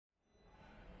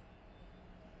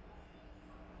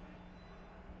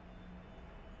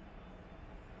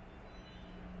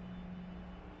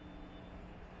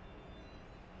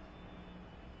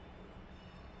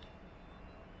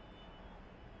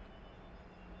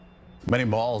Many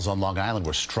malls on Long Island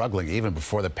were struggling even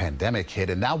before the pandemic hit,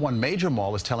 and now one major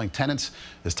mall is telling tenants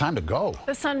it's time to go.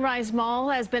 The Sunrise Mall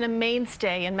has been a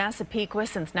mainstay in Massepequa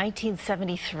since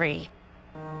 1973.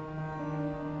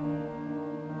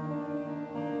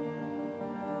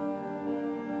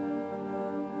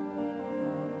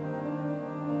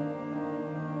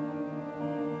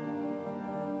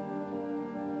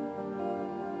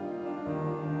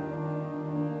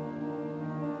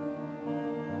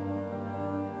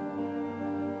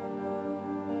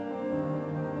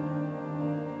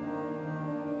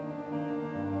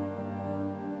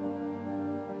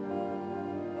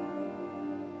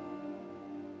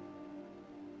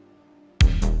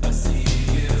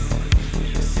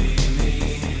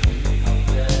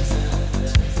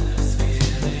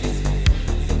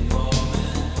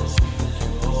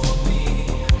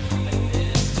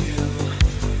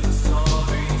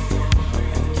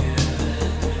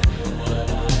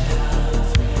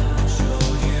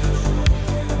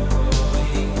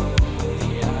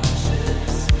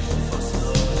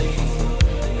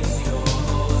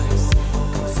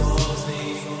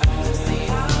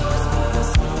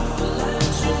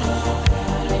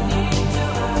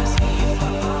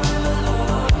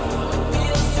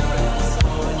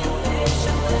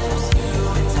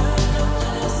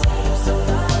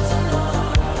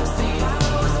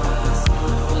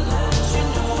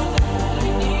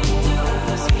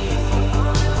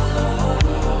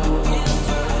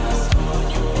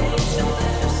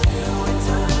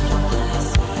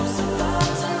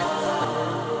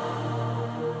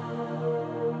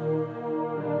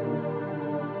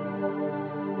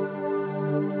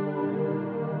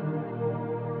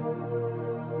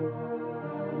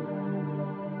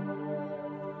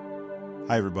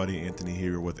 Hi everybody, Anthony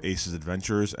here with Ace's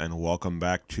Adventures, and welcome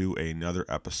back to another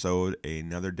episode,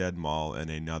 another dead mall,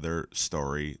 and another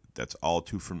story that's all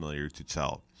too familiar to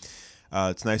tell.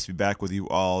 It's nice to be back with you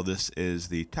all. This is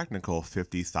the technical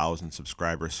 50,000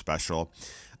 subscriber special.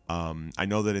 I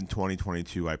know that in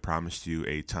 2022 I promised you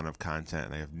a ton of content,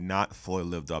 and I have not fully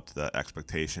lived up to that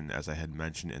expectation. As I had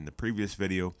mentioned in the previous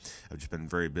video, I've just been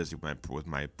very busy with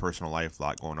my personal life. A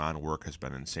lot going on. Work has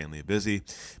been insanely busy,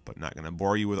 but not going to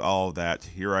bore you with all of that.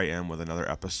 Here I am with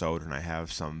another episode, and I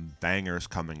have some bangers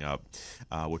coming up,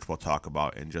 which we'll talk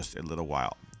about in just a little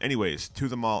while. Anyways, to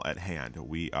the mall at hand.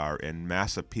 We are in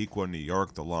Massepequa, New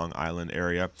York, the Long Island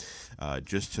area,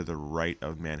 just to the right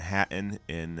of Manhattan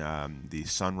in the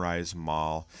Sunrise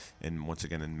Mall, and once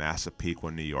again in Massepequa,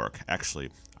 New York.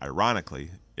 Actually, ironically,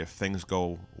 if things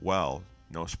go well,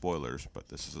 no spoilers, but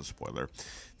this is a spoiler,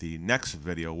 the next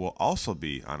video will also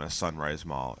be on a Sunrise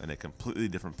Mall in a completely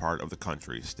different part of the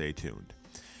country. Stay tuned.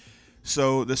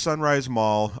 So the Sunrise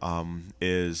Mall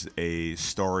is a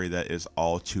story that is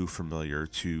all too familiar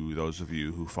to those of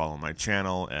you who follow my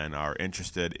channel and are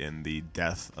interested in the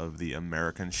death of the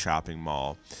American shopping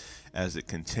mall as it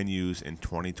continues in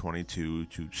 2022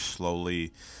 to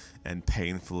slowly and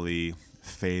painfully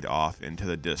fade off into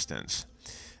the distance.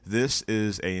 This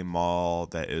is a mall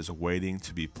that is waiting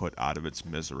to be put out of its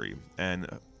misery.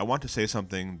 And I want to say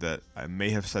something that I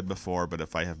may have said before, but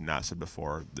if I have not said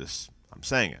before, I'm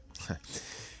saying it.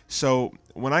 So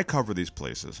when I cover these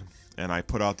places and I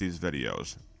put out these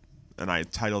videos and I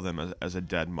title them as a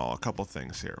dead mall, a couple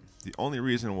things here. The only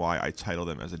reason why I title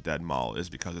them as a dead mall is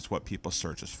because it's what people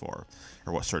search for.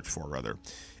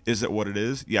 Is it what it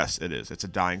is? Yes, it is. It's a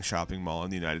dying shopping mall in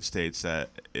the United States that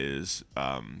is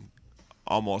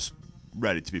almost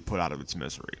ready to be put out of its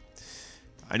misery.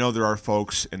 I know there are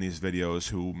folks in these videos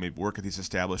who maybe work at these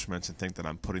establishments and think that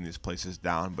I'm putting these places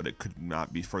down, but it could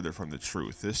not be further from the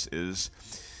truth. This is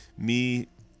me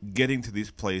getting to these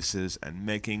places and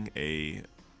making a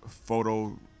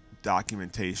photo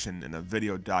documentation and a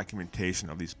video documentation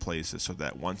of these places so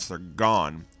that once they're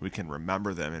gone, we can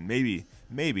remember them. And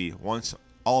maybe once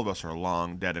all of us are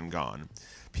long dead and gone,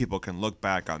 people can look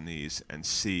back on these and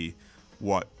see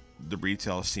what the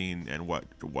retail scene and what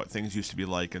things used to be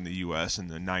like in the U.S. in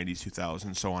the 90s,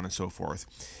 2000s, so on and so forth,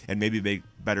 and maybe make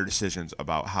better decisions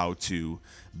about how to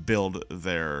build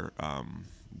their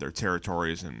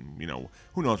territories. And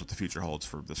who knows what the future holds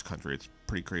for this country. It's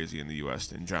pretty crazy in the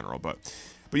U.S. in general, but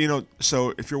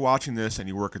so if you're watching this and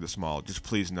you work at this mall, just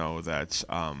please know that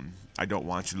I don't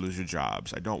want you to lose your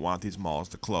jobs. I don't want these malls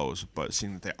to close, but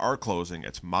seeing that they are closing,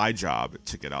 it's my job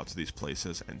to get out to these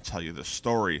places and tell you the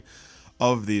story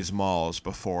of these malls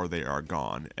before they are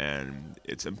gone. And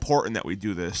it's important that we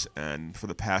do this, and for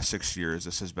the past 6 years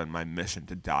this has been my mission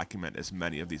to document as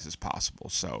many of these as possible.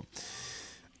 So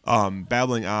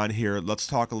Babbling on here, let's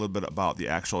talk a little bit about the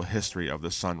actual history of the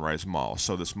Sunrise Mall.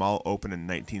 So this mall opened in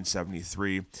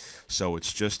 1973, so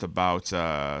it's just about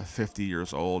 50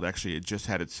 years old. Actually, it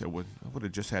would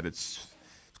have just had its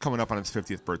coming up on its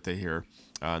 50th birthday here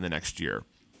the next year.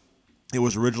 It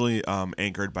was originally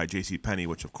anchored by J.C. Penney,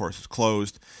 which of course is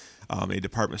closed. A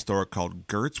department store called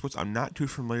Gertz, which I'm not too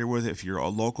familiar with. If you're a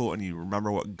local and you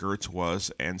remember what Gertz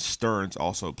was, and Stearns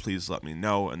also, please let me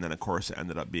know. And then, of course, it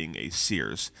ended up being a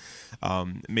Sears.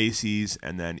 Macy's,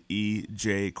 and then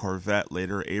E.J. Corvette,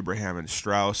 later Abraham and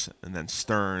Strauss, and then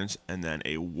Stearns, and then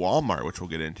a Walmart, which we'll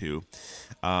get into,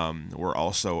 were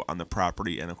also on the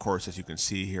property. And, of course, as you can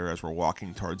see here as we're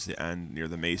walking towards the end near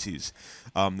the Macy's,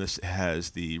 this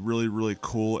has the really, really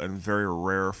cool and very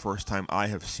rare, first time I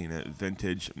have seen it,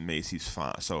 vintage Macy's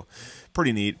font. So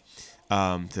pretty neat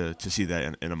to see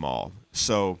that in a mall.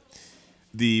 So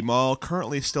the mall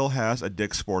currently still has a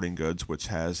Dick's Sporting Goods, which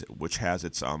has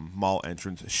its mall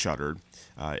entrance shuttered.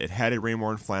 It had a Raymore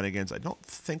and Flanagan's. I don't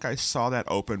think I saw that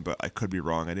open, but I could be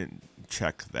wrong. I didn't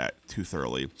check that too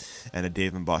thoroughly. And a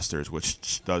Dave & Buster's,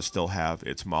 which does still have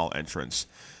its mall entrance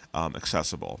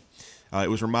accessible.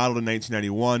 It was remodeled in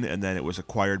 1991, and then it was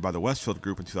acquired by the Westfield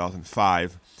Group in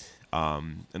 2005.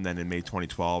 And then in May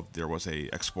 2012, there was a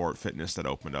Export Fitness that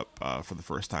opened up for the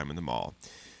first time in the mall.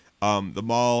 The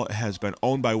mall has been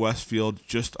owned by Westfield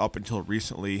just up until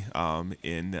recently.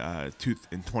 In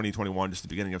 2021, just the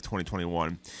beginning of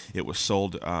 2021, it was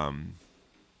sold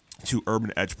to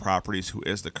Urban Edge Properties, who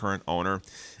is the current owner,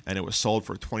 and it was sold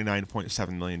for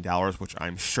 $29.7 million, which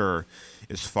I'm sure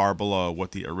is far below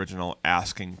what the original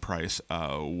asking price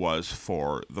was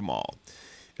for the mall.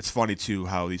 It's funny, too,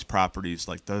 how these properties,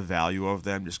 like the value of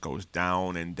them just goes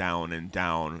down and down and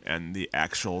down, and the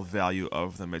actual value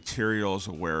of the materials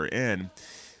we're in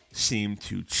seem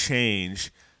to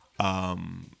change,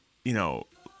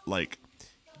 like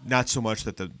not so much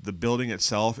that the building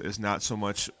itself is not so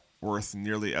much worth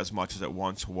nearly as much as it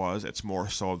once was. It's more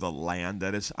so the land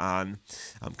that it's on,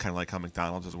 kind of like how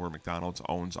McDonald's is, where McDonald's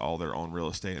owns all their own real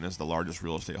estate and is the largest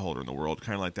real estate holder in the world.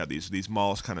 Kind of like that. These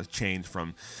malls kind of change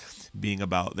from being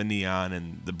about the neon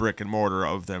and the brick and mortar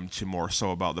of them to more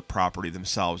so about the property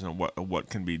themselves and what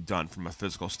can be done from a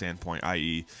physical standpoint,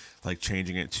 i.e. like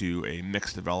changing it to a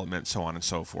mixed development, so on and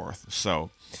so forth.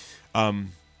 So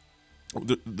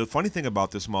the funny thing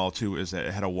about this mall, too, is that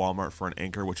it had a Walmart for an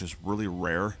anchor, which is really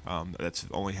rare. That's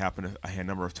only happened a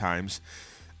handful of times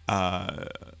that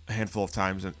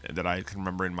I can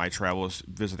remember in my travels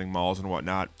visiting malls and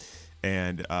whatnot.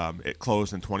 And it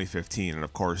closed in 2015. And,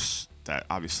 of course, that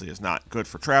obviously is not good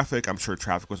for traffic. I'm sure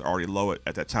traffic was already low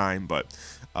at that time. But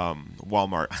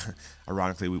Walmart,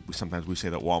 ironically, sometimes we say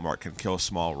that Walmart can kill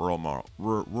small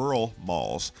rural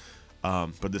malls.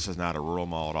 But this is not a rural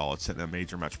mall at all. It's in a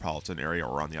major metropolitan area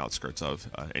or on the outskirts of,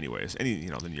 anyways. The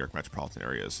New York metropolitan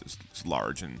area is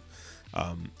large and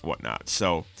whatnot.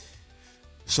 So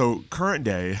current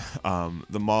day,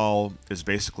 the mall is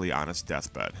basically on its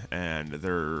deathbed, and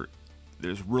there's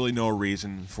really no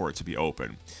reason for it to be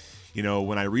open.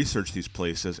 When I research these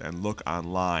places and look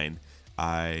online,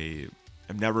 I'm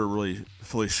never really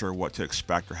fully sure what to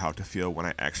expect or how to feel when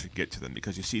I actually get to them,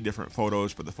 because you see different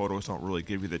photos, but the photos don't really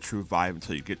give you the true vibe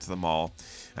until you get to the mall.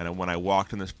 And when I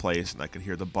walked in this place and I could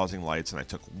hear the buzzing lights and I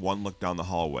took one look down the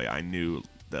hallway, I knew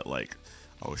that, like,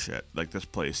 oh shit, like this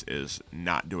place is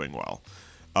not doing well.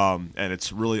 And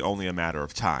it's really only a matter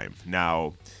of time.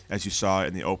 Now, as you saw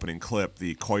in the opening clip,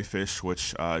 the koi fish,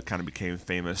 which kind of became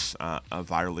famous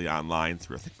virally online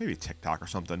through, I think, maybe TikTok or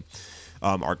something,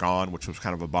 are gone, which was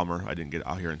kind of a bummer. I didn't get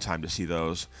out here in time to see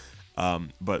those.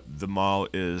 But the mall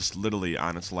is literally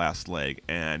on its last leg,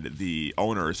 and the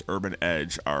owners, Urban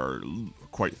Edge, are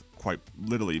quite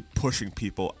literally pushing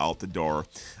people out the door.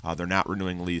 They're not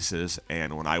renewing leases,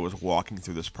 and when I was walking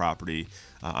through this property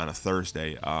on a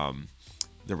Thursday,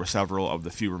 there were several of the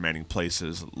few remaining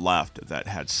places left that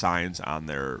had signs on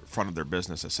their front of their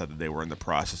business that said that they were in the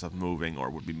process of moving or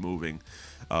would be moving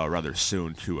rather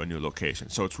soon to a new location.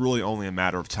 So it's really only a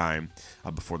matter of time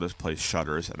before this place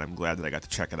shutters, and I'm glad that I got to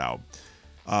check it out.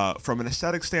 From an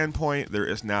aesthetic standpoint, there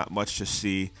is not much to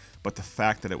see, but the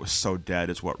fact that it was so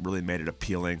dead is what really made it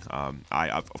appealing. I,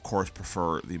 of course,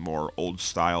 prefer the more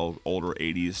old-style, older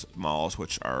 80s malls,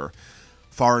 which are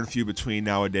far and few between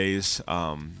nowadays.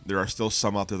 There are still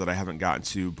some out there that I haven't gotten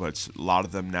to, but a lot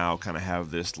of them now kind of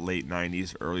have this late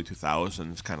 90s, early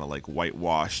 2000s kind of like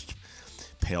whitewashed,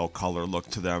 pale color look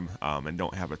to them, and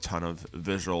don't have a ton of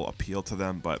visual appeal to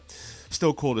them, but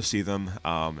still cool to see them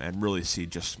and really see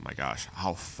just, my gosh,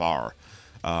 how far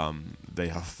they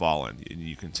have fallen. And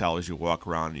you can tell as you walk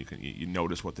around, you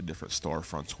notice what the different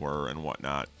storefronts were and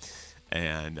whatnot.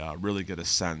 and really get a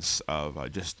sense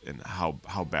of just in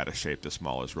how bad a shape this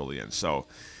mall is really in. So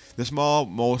this mall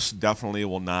most definitely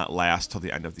will not last till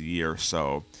the end of the year.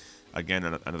 So again,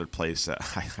 another place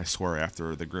that I swear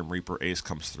after the Grim Reaper Ace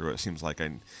comes through, it seems like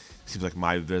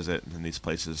my visit and these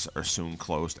places are soon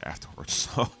closed afterwards.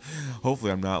 So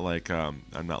hopefully I'm not like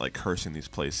cursing these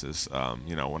places,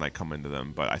 you know, when I come into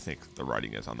them. But I think the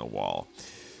writing is on the wall.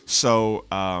 So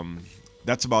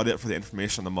that's about it for the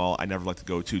information on the mall. I never like to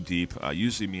go too deep.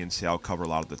 Usually me and Sal cover a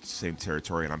lot of the same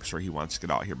territory, and I'm sure he wants to get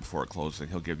out here before it closes,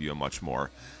 and he'll give you a much more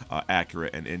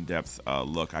accurate and in-depth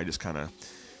look. I just kind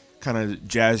of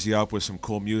jazz you up with some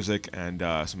cool music and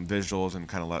some visuals, and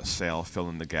kind of let Sal fill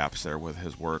in the gaps there with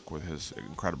his work, with his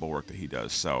incredible work that he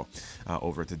does. So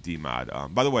over at the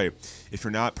DMod. By the way, if you're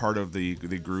not part of the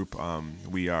group,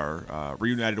 we are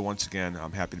reunited once again.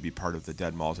 I'm happy to be part of the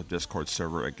Dead Malls of Discord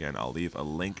server again. I'll leave a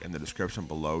link in the description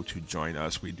below to join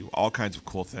us. We do all kinds of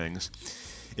cool things.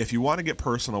 If you want to get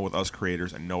personal with us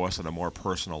creators and know us at a more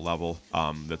personal level,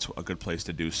 that's a good place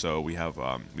to do so. We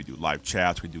do live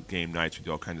chats, we do game nights, we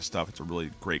do all kinds of stuff. It's a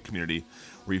really great community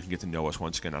where you can get to know us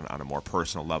once again on a more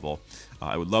personal level.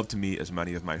 I would love to meet as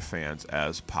many of my fans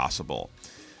as possible.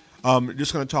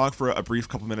 Just going to talk for a brief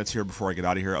couple minutes here before I get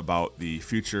out of here about the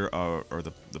future or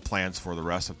the plans for the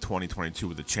rest of 2022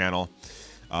 with the channel.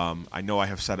 I know I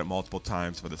have said it multiple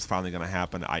times, but it's finally going to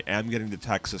happen. I am getting to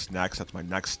Texas next. That's my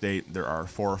next state. There are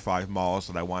 4 or 5 malls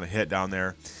that I want to hit down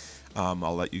there.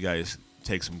 I'll let you guys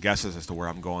take some guesses as to where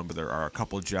I'm going, but there are a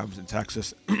couple of gems in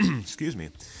Texas, excuse me,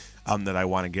 that I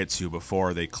want to get to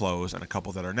before they close, and a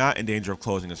couple that are not in danger of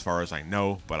closing as far as I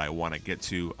know, but I want to get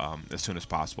to as soon as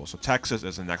possible. So Texas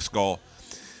is the next goal.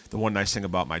 The one nice thing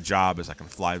about my job is I can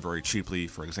fly very cheaply.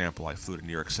 For example, I flew to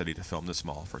New York City to film this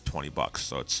mall for $20,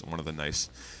 so it's one of the nice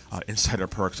insider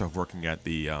perks of working at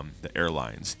the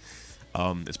airlines.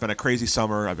 It's been a crazy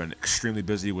summer. I've been extremely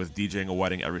busy with DJing a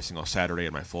wedding every single Saturday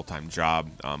in my full-time job.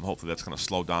 Hopefully that's going to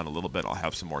slow down a little bit. I'll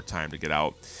have some more time to get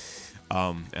out.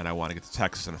 And I want to get to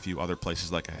Texas and a few other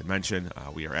places like I had mentioned.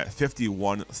 We are at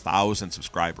 51,000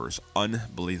 subscribers.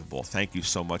 Unbelievable. Thank you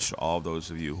so much to all of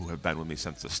those of you who have been with me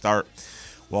since the start.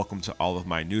 Welcome to all of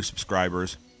my new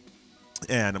subscribers.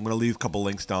 And I'm going to leave a couple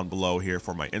links down below here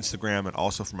for my Instagram and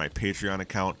also for my Patreon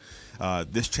account.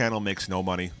 This channel makes no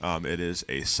money. It is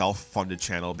a self-funded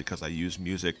channel because I use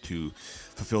music to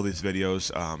fulfill these videos.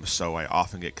 So I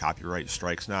often get copyright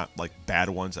strikes, not like bad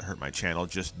ones that hurt my channel,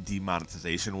 just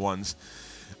demonetization ones.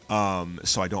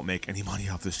 So I don't make any money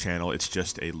off this channel. It's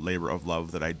just a labor of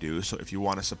love that I do. So if you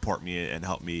want to support me and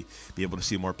help me be able to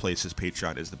see more places,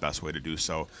 Patreon is the best way to do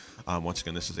so. Once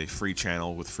again, this is a free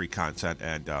channel with free content,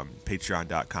 and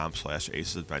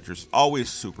patreon.com/acesadventures. Always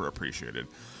super appreciated.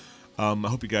 I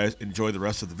hope you guys enjoy the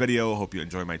rest of the video. I hope you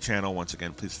enjoy my channel. Once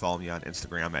again, please follow me on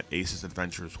Instagram at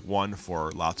acesadventures1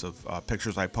 for lots of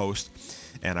pictures I post,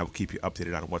 and I will keep you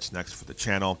updated on what's next for the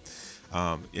channel.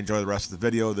 Enjoy the rest of the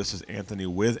video. This is Anthony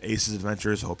with Aces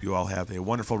Adventures. Hope you all have a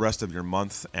wonderful rest of your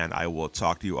month, and I will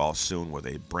talk to you all soon with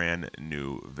a brand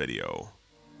new video.